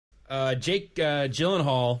Jake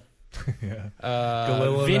Gyllenhaal.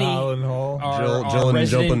 Galileo Vinny, Hall. our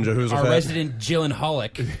resident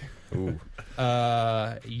Gyllenhaalic. Ooh.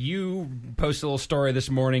 You posted a little story this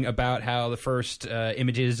morning about how the first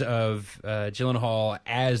images of Gyllenhaal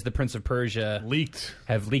as the Prince of Persia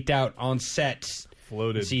have leaked out on set.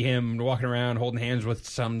 Floated. You see him walking around holding hands with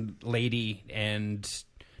some lady and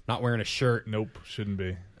not wearing a shirt. Nope, shouldn't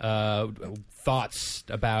be. Thoughts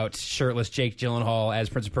about shirtless Jake Gyllenhaal as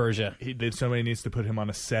Prince of Persia? Somebody needs to put him on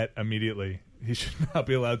a set immediately. He should not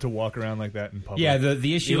be allowed to walk around like that in public. Yeah,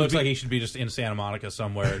 the issue He looks like he should be just in Santa Monica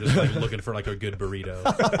somewhere, just like looking for like a good burrito.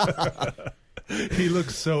 He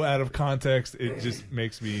looks so out of context. It just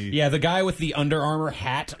makes me. Yeah, the guy with the Under Armour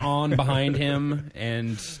hat on behind him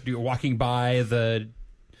and walking by the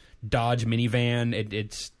Dodge minivan.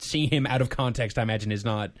 It's seeing him out of context. I imagine is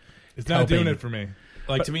not. It's not doing it for me.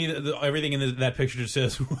 Like, to me, everything in that picture just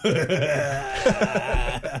says, dude.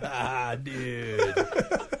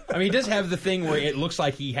 I mean, he does have the thing where it looks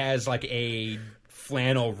like he has like a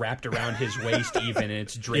flannel wrapped around his waist, even, and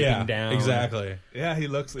it's draping down. Exactly. Yeah, he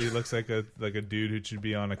looks like a dude who should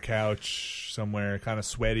be on a couch somewhere, kind of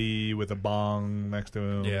sweaty with a bong next to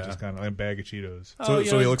him, just kind of like a bag of Cheetos. So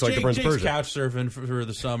he looks like the Prince of Jake's Persia. Couch surfing for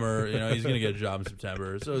the summer. He's going to get a job in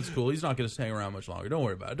September, so it's cool. He's not going to hang around much longer. Don't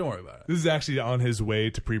worry about it. This is actually on his way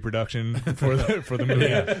to pre-production for the movie.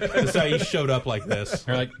 Yeah, that's how he showed up like this.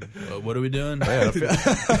 They're like, what are we doing? Man,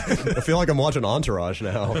 I feel like I'm watching Entourage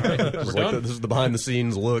now. It's like this is the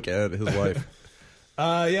behind-the-scenes look at his life.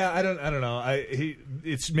 Yeah, I don't know.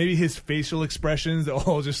 It's maybe his facial expressions that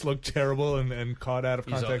all just look terrible and caught out of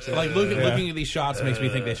context. Looking at these shots makes me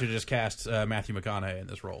think they should just cast Matthew McConaughey in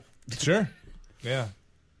this role. Sure. Yeah.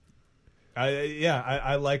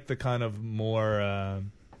 I like the kind of more.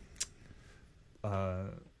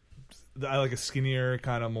 I like a skinnier,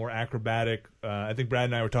 kind of more acrobatic. I think Brad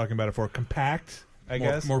and I were talking about it for compact. I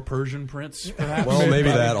guess more Persian prince, perhaps. Well, maybe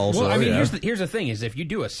that also. Well, I mean, here's the thing: is if you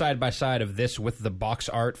do a side by side of this with the box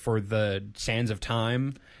art for the Sands of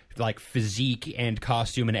Time, like physique and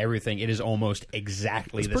costume and everything, it is almost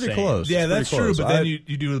exactly the same. Pretty close. Yeah, that's true. But then you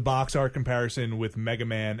do the box art comparison with Mega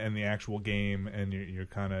Man and the actual game, and you're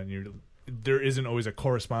there isn't always a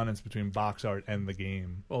correspondence between box art and the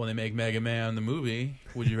game. Well, when they make Mega Man the movie,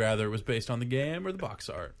 would you rather it was based on the game or the box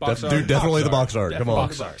art? Definitely the box art. Come on.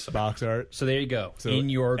 Box art. So there you go. So in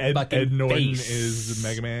your fucking Ed Norton face. is the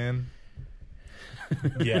Mega Man.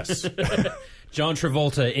 Yes. John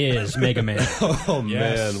Travolta is Mega Man. Oh,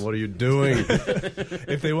 Yes. man, what are you doing?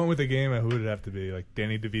 If they went with the game, who would it have to be? Like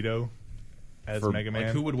Danny DeVito as Mega Man?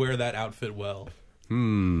 Like, who would wear that outfit well? Paul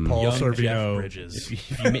Young Sorvino. Jeff Bridges.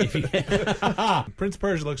 Prince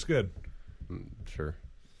Persia looks good. Sure.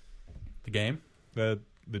 The game? The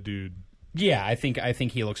dude. Yeah, I think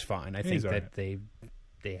he looks fine. I think all that right.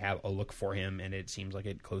 they have a look for him, and it seems like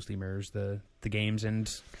it closely mirrors the games, and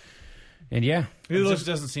yeah, It just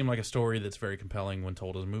doesn't seem like a story that's very compelling when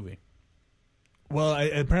told as a movie. Well,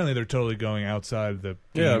 apparently they're totally going outside the.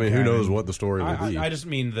 Yeah, I mean, who canon. knows what the story will be? I just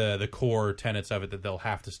mean the core tenets of it that they'll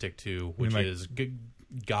have to stick to, which is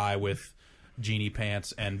guy with genie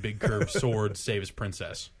pants and big curved sword saves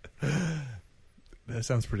princess. That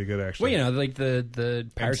sounds pretty good, actually. well, like the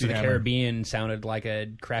Pirates of the Hammer. Caribbean sounded like a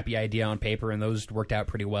crappy idea on paper, and those worked out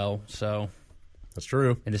pretty well. So, That's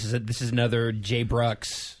true. and this is another Jay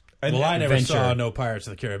Brooks. Well, I never adventure. saw no Pirates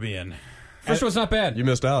of the Caribbean. First one's not bad. You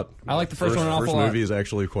missed out. I like the first one an awful First lot. movie is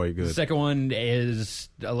actually quite The good. second one is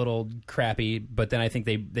a little crappy, but then I think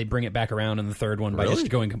they bring it back around in the third one by Really? just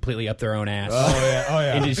going completely up their own ass. Oh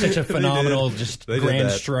yeah. It is such a phenomenal, just They did grand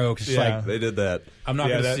that. stroke. It's Yeah. like They did that. I'm not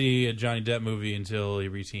Yeah, going to that- see a Johnny Depp movie until he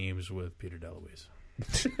reteams with Peter DeLuise.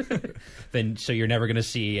 so you're never going to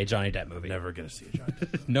see a Johnny Depp movie. Never going to see a Johnny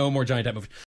Depp movie. No more Johnny Depp movies.